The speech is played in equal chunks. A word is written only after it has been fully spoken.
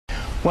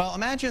Well,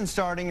 imagine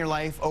starting your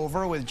life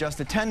over with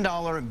just a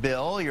 $10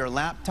 bill, your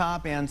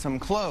laptop, and some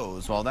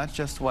clothes. Well, that's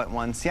just what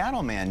one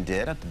Seattle man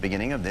did at the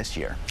beginning of this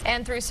year.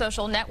 And through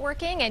social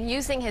networking and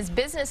using his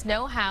business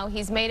know-how,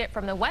 he's made it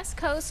from the West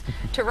Coast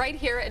to right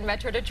here in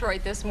Metro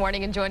Detroit this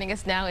morning. And joining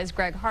us now is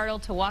Greg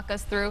Hartle to walk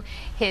us through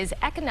his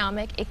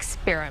economic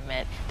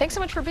experiment. Thanks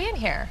so much for being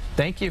here.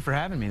 Thank you for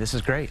having me. This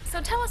is great.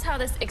 So tell us how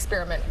this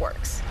experiment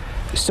works.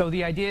 So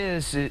the idea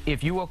is,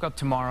 if you woke up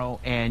tomorrow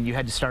and you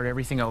had to start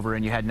everything over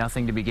and you had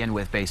nothing to begin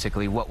with,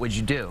 basically, what would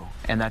you do?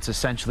 And that's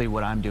essentially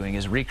what I'm doing,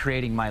 is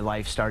recreating my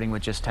life, starting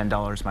with just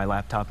 $10, my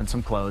laptop, and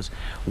some clothes.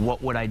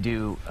 What would I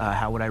do?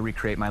 How would I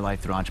recreate my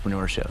life through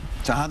entrepreneurship?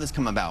 So how did this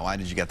come about? Why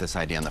did you get this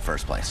idea in the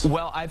first place?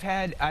 Well, I've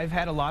had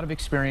a lot of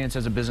experience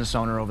as a business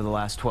owner over the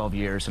last 12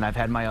 years, and I've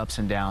had my ups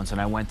and downs,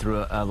 and I went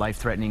through a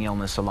life-threatening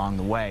illness along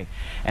the way,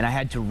 and I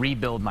had to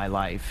rebuild my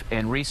life.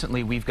 And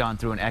recently, we've gone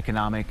through an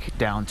economic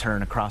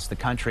downturn across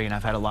the country, and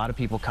I've had a lot of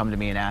people come to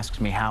me and ask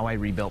me how I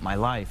rebuilt my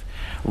life.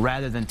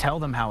 Rather than tell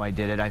them how I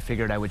did it, I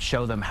figured I would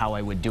show them how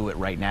I would do it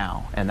right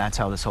now, and that's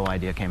how this whole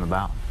idea came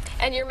about.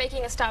 And you're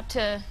making a stop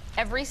to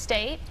every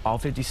state? All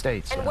 50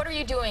 states. And what are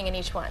you doing in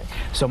each one?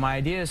 So my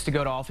idea is to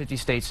go to all 50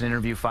 states and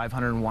interview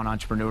 501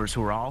 entrepreneurs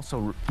who are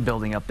also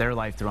building up their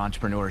life through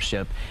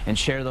entrepreneurship and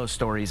share those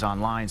stories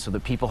online so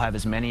that people have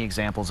as many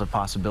examples of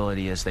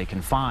possibility as they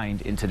can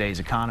find in today's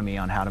economy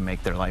on how to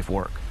make their life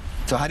work.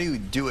 So how do you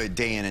do it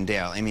day in and day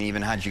out? I mean,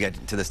 even how did you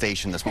get to the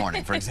station this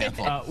morning, for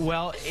example?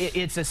 Well,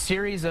 it's a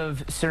series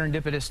of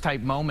serendipitous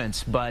type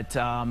moments, but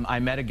I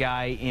met a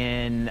guy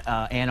in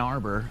Ann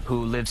Arbor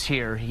who lives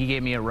here. He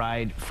gave me a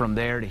ride from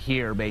there to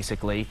here,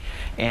 basically,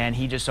 and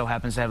he just so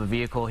happens to have a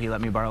vehicle. He let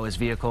me borrow his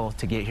vehicle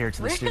to get here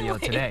to the studio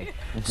today.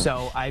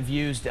 So I've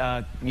used,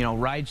 you know,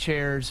 ride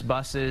shares,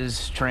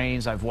 buses,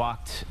 trains. I've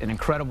walked an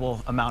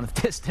incredible amount of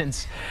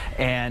distance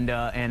and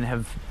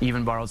have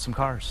even borrowed some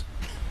cars.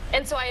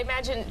 And so I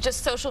imagine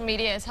just social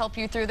media has helped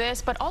you through this,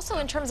 but also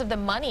in terms of the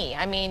money.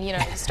 I mean, you know,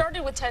 you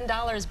started with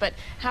 $10, but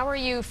how are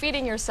you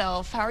feeding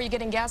yourself? How are you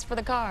getting gas for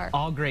the car?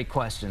 All great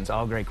questions,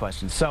 all great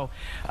questions. So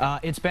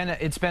it's been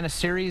a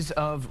series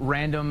of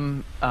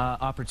random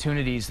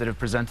opportunities that have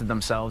presented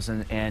themselves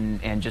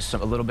and just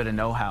a little bit of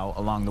know-how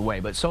along the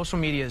way. But social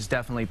media has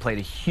definitely played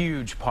a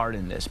huge part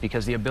in this,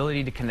 because the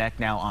ability to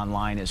connect now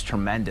online is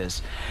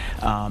tremendous,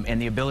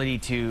 and the ability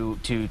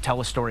to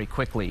tell a story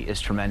quickly is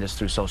tremendous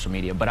through social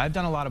media. But I've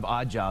done a lot of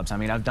odd jobs. I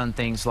mean, I've done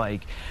things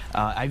like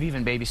I've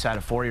even babysat a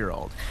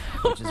 4-year-old,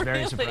 which is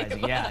very surprising.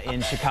 Yeah,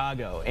 in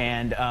Chicago,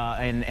 and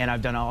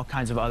I've done all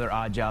kinds of other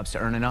odd jobs to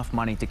earn enough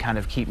money to kind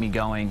of keep me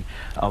going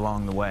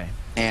along the way.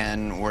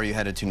 And where are you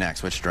headed to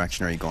next? Which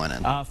direction are you going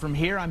in? From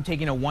here, I'm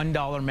taking a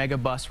 $1 mega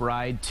bus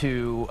ride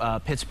to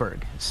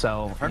Pittsburgh.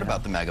 So I've heard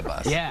about the mega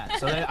bus. Yeah,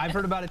 so I've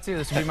heard about it too.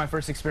 This will be my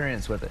first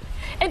experience with it.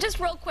 And just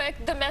real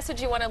quick, the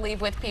message you want to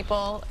leave with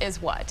people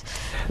is what?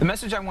 The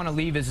message I want to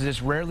leave is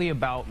it's rarely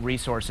about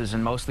resources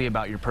and mostly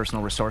about your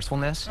personal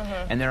resourcefulness.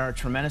 And there are a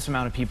tremendous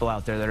amount of people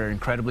out there that are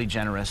incredibly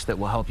generous that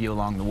will help you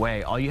along the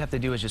way. All you have to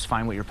do is just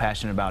find what you're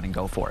passionate about and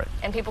go for it.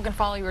 And people can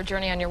follow your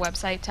journey on your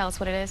website. Tell us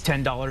what it is.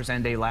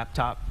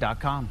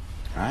 $10andaylaptop.com. All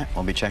right,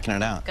 we'll be checking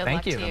it out. Good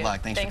luck to you. Good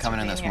luck. Thanks for coming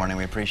in this morning.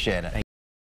 We appreciate it.